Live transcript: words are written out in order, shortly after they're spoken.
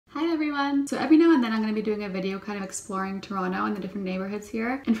everyone! So every now and then I'm going to be doing a video kind of exploring Toronto and the different neighborhoods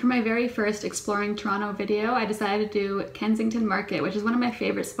here. And for my very first Exploring Toronto video, I decided to do Kensington Market, which is one of my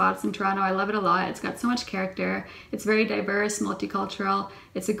favorite spots in Toronto. I love it a lot. It's got so much character. It's very diverse, multicultural.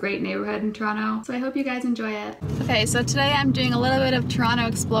 It's a great neighborhood in Toronto. So I hope you guys enjoy it. Okay, so today I'm doing a little bit of Toronto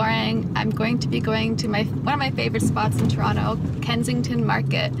exploring. I'm going to be going to one of my favorite spots in Toronto, Kensington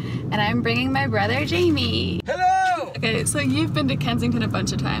Market. And I'm bringing my brother, Jamie. Hello! Okay, so you've been to Kensington a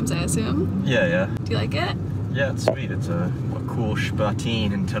bunch of times, I assume? Yeah. Do you like it? Yeah, it's sweet. It's a cool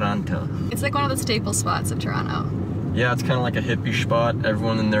spotine in Toronto. It's like one of the staple spots of Toronto. Yeah, it's kind of like a hippie spot.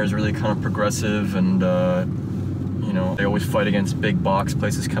 Everyone in there is really kind of progressive and, you know, they always fight against big box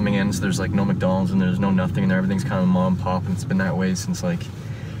places coming in, so there's like no McDonald's and there's no nothing in there. Everything's kind of mom and pop, and it's been that way since like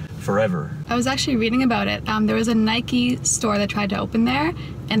forever. I was actually reading about it. There was a Nike store that tried to open there,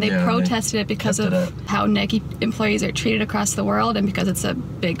 and they protested it because of how Nike employees are treated across the world, and because it's a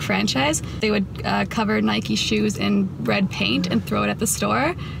big franchise. They would cover Nike shoes in red paint and throw it at the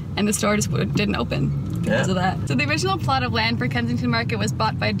store, and the store just didn't open because of that. So the original plot of land for Kensington Market was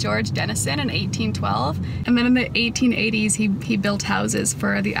bought by George Dennison in 1812, and then in the 1880s he built houses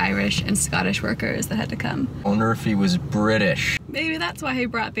for the Irish and Scottish workers that had to come. I wonder if he was British. Maybe that's why he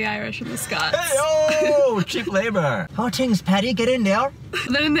brought the Irish and the Scots. Hey, oh, cheap labor. How things, Paddy? Get in there.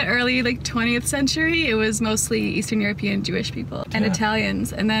 Then in the early 20th century, it was mostly Eastern European Jewish people and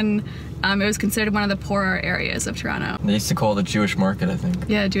Italians, and then it was considered one of the poorer areas of Toronto. They used to call it the Jewish market, I think.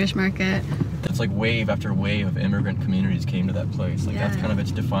 Yeah, Jewish market. It's like wave after wave of immigrant communities came to that place. Like that's kind of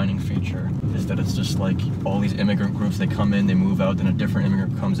its defining feature, is that it's just like all these immigrant groups, they come in, they move out, then a different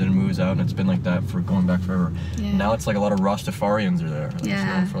immigrant comes in and moves out, and it's been like that for going back forever. Yeah. Now it's like a lot of Rastafarians are there. Like, it's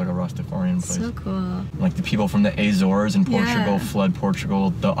known for like a Rastafarian place. So cool. Like the people from the Azores in Portugal fled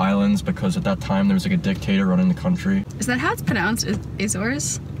Portugal, the islands, because at that time there was like a dictator running the country. Is that how it's pronounced?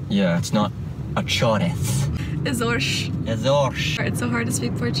 Azores? Yeah, it's not Açores. Azores. Azores. It's so hard to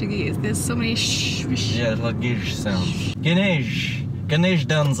speak Portuguese. There's so many sh. Yeah, it's like gish sounds. Ganesh. Ganesh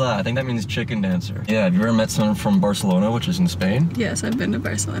danza. I think that means chicken dancer. Yeah, have you ever met someone from Barcelona, which is in Spain? Yes, I've been to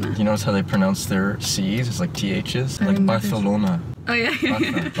Barcelona. You notice how they pronounce their C's? It's like THs. Like Barcelona. Oh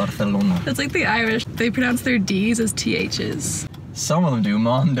yeah. Barcelona. It's like the Irish. They pronounce their D's as THs. Some of them do.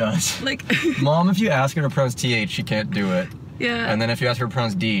 Mom does. Like Mom, if you ask her to pronounce TH, she can't do it. Yeah. And then if you ask her to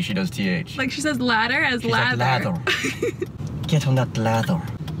pronounce D, she does TH. Like she says ladder as lather. Like lather. Get on that lather.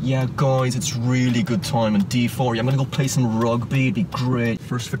 Yeah, guys, it's really good time in D4. I'm gonna go play some rugby. It'd be great.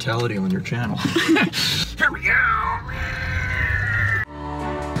 First fatality on your channel. Here we go.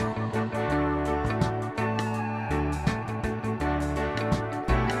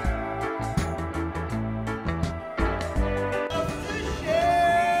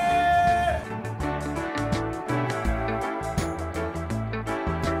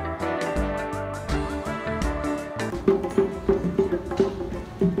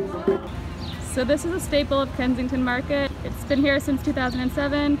 So this is a staple of Kensington Market. It's been here since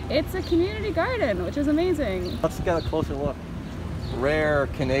 2007. It's a community garden, which is amazing. Let's get a closer look. Rare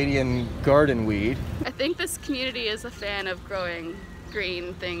Canadian garden weed. I think this community is a fan of growing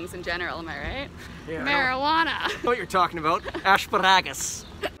green things in general, am I right? Yeah, Marijuana. I know what you're talking about. Asparagus.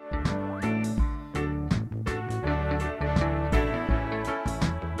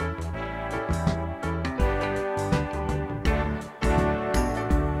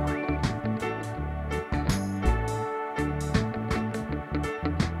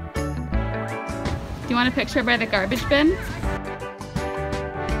 Do you want a picture by the garbage bin?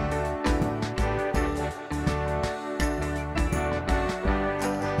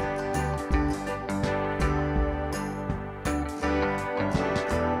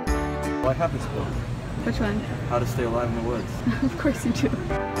 I have this book. Which one? How to Stay Alive in the Woods. Of course you do.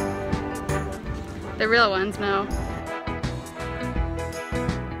 The real ones, no.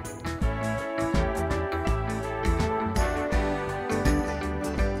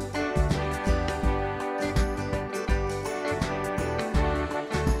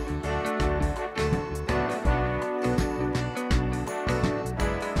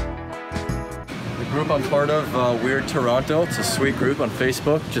 The group I'm part of, Weird Toronto, it's a sweet group on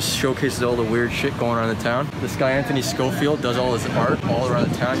Facebook, just showcases all the weird shit going on in the town. This guy Anthony Schofield does all his art all around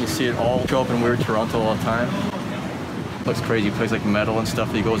the town. You see it all show up in Weird Toronto all the time. Looks crazy, he plays like metal and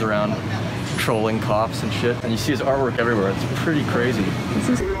stuff. He goes around trolling cops and shit. And you see his artwork everywhere, it's pretty crazy.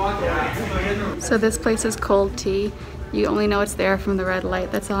 So this place is Cold Tea. You only know it's there from the red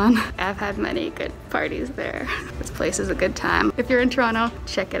light that's on. I've had many good parties there. This place is a good time. If you're in Toronto,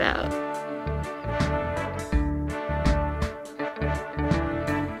 check it out.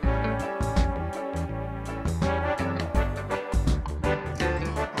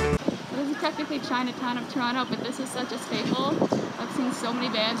 technically Chinatown of Toronto, but this is such a staple. I've seen so many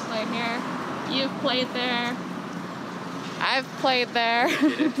bands play here. You've played there. I've played there.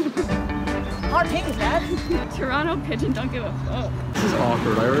 Hard things, Dad. Toronto pigeon don't give a fuck. This is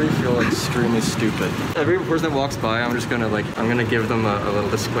awkward. I already feel like extremely stupid. Every person that walks by, I'm gonna give them a little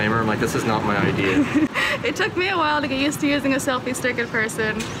disclaimer. I'm like, this is not my idea. It took me a while to get used to using a selfie stick in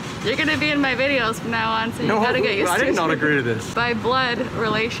person. You're gonna be in my videos from now on, so you gotta get used to it. I did not agree to this. By blood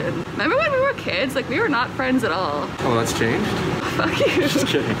relation. Remember when we were kids? Like, we were not friends at all. Oh, that's changed? Fuck you. Just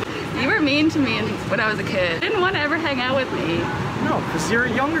kidding. You were mean to me when I was a kid. Didn't want to ever hang out with me. No, because you're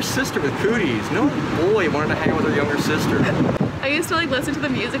a younger sister with cooties. No boy wanted to hang out with her younger sister. I used to like listen to the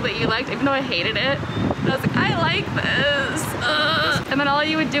music that you liked, even though I hated it. And I was like, I like this. And then all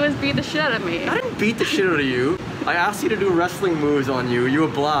you would do is beat the shit out of me. I didn't beat the shit out of you. I asked you to do wrestling moves on you. You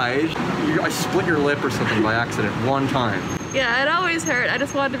obliged. I split your lip or something by accident one time. Yeah, it always hurt. I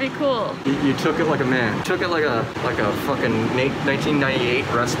just wanted to be cool. You took it like a man. You took it like a fucking 1998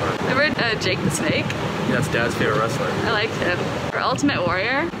 wrestler. Remember Jake the Snake? Yeah, that's Dad's favorite wrestler. I liked him. Or Ultimate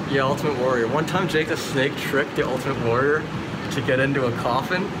Warrior? Yeah, Ultimate Warrior. One time Jake the Snake tricked the Ultimate Warrior to get into a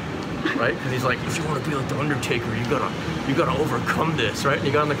coffin, right? Because he's like, if you want to be like the Undertaker, you gotta overcome this, right? And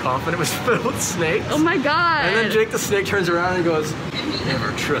he got in the coffin, it was filled with snakes. Oh my god! And then Jake the Snake turns around and goes,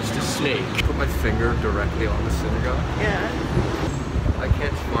 never trust a snake. Put my finger directly on the synagogue. Yeah. I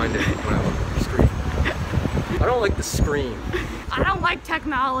can't find it when I look at the screen. I don't like the screen. I don't like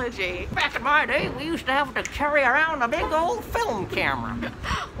technology. Back in my day, we used to have to carry around a big old film camera.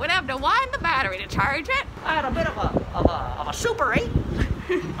 We'd have to wind the battery to charge it. I had a bit of a Super 8,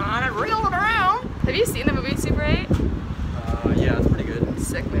 and I'd reel it around. Have you seen the movie Super 8? Yeah, it's pretty good.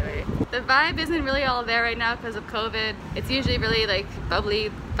 Sick movie. The vibe isn't really all there right now because of COVID. It's usually really like bubbly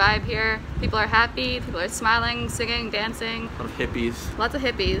vibe here. People are happy, people are smiling, singing, dancing. A lot of hippies. Lots of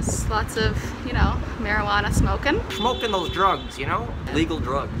hippies, lots of, you know, marijuana smoking. Smoking those drugs, you know? Legal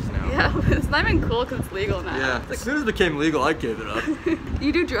drugs now. Yeah, it's not even cool because it's legal now. Yeah, It's as soon as it became legal, I gave it up. like,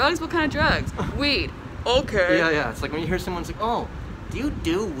 you do drugs? What kind of drugs? Weed. Okay. Yeah, it's like when you hear someone's like, oh, do you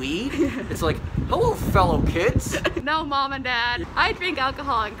do weed? It's like, hello, fellow kids. No, Mom and Dad. I drink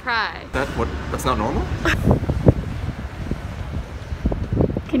alcohol and cry. That's not normal?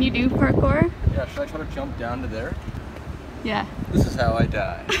 Can you do parkour? Yeah, should I try to jump down to there? Yeah. This is how I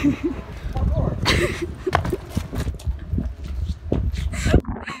die. It's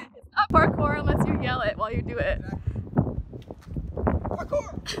not parkour unless you yell it while you do it.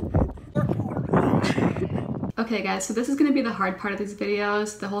 Okay guys, so this is going to be the hard part of these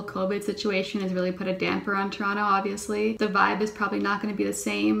videos. The whole COVID situation has really put a damper on Toronto, obviously. The vibe is probably not going to be the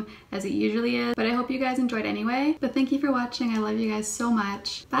same as it usually is, but I hope you guys enjoyed anyway. But thank you for watching. I love you guys so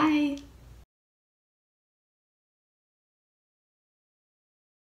much. Bye!